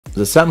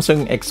The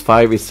Samsung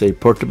X5 is a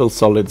portable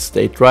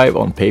solid-state drive.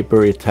 On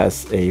paper it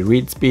has a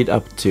read speed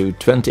up to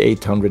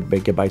 2800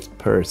 megabytes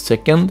per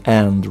second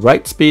and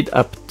write speed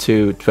up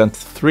to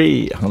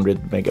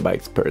 2300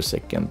 megabytes per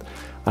second.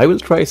 I will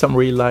try some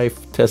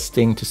real-life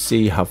testing to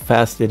see how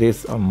fast it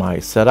is on my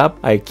setup.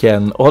 I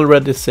can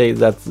already say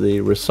that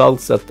the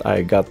results that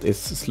I got is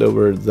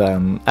slower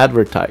than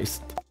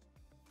advertised.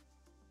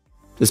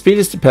 The speed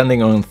is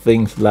depending on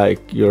things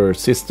like your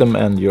system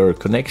and your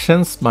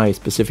connections. My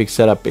specific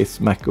setup is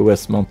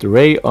macOS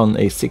Monterey on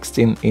a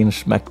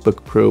 16-inch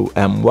MacBook Pro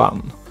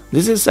M1.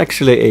 This is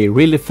actually a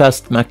really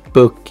fast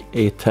MacBook.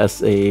 It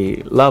has a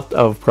lot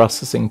of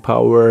processing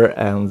power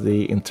and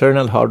the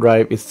internal hard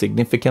drive is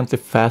significantly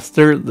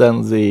faster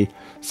than the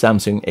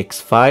Samsung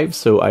X5,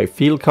 so I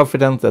feel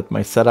confident that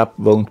my setup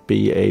won't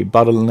be a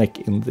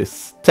bottleneck in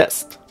this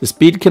test. The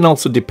speed can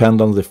also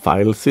depend on the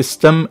file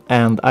system,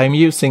 and I'm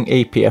using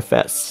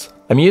APFS.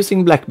 I'm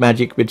using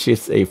Blackmagic, which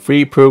is a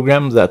free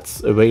program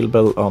that's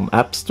available on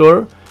App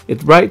Store.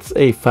 It writes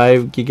a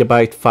 5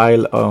 GB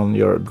file on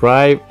your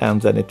drive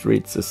and then it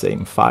reads the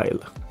same file.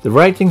 The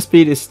writing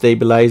speed is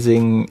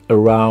stabilizing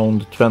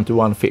around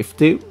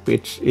 2150,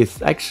 which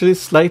is actually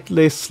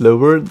slightly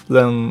slower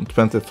than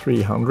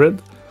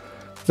 2300.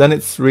 Then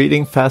it's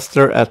reading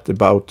faster at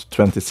about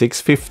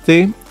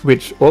 2650,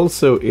 which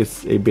also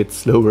is a bit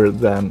slower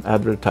than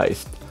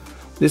advertised.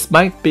 This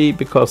might be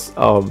because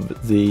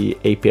of the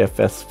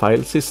APFS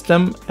file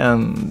system,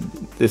 and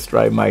this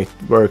drive might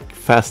work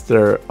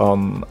faster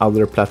on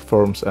other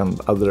platforms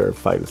and other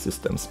file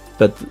systems.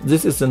 But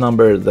this is the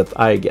number that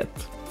I get.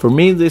 For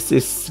me this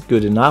is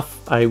good enough.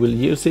 I will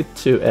use it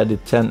to edit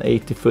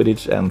 1080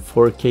 footage and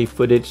 4K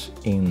footage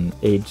in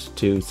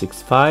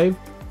H265.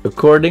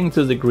 According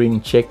to the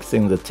green checks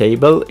in the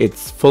table,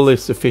 it's fully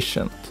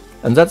sufficient.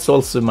 And that's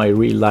also my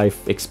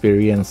real-life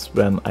experience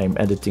when I'm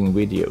editing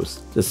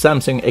videos. The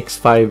Samsung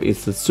X5 is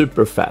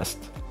super fast.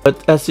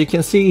 But as you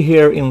can see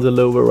here in the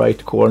lower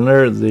right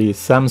corner, the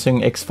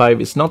Samsung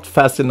X5 is not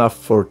fast enough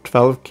for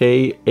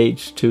 12K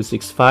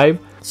H265.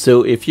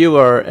 So if you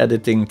are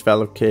editing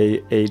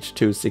 12K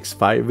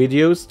H265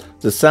 videos,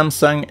 the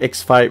Samsung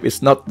X5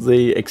 is not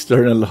the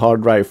external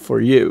hard drive for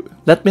you.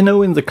 Let me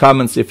know in the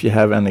comments if you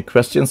have any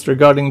questions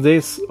regarding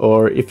this,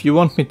 or if you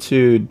want me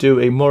to do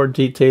a more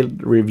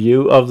detailed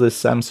review of the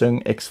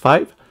Samsung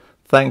X5.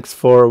 Thanks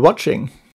for watching.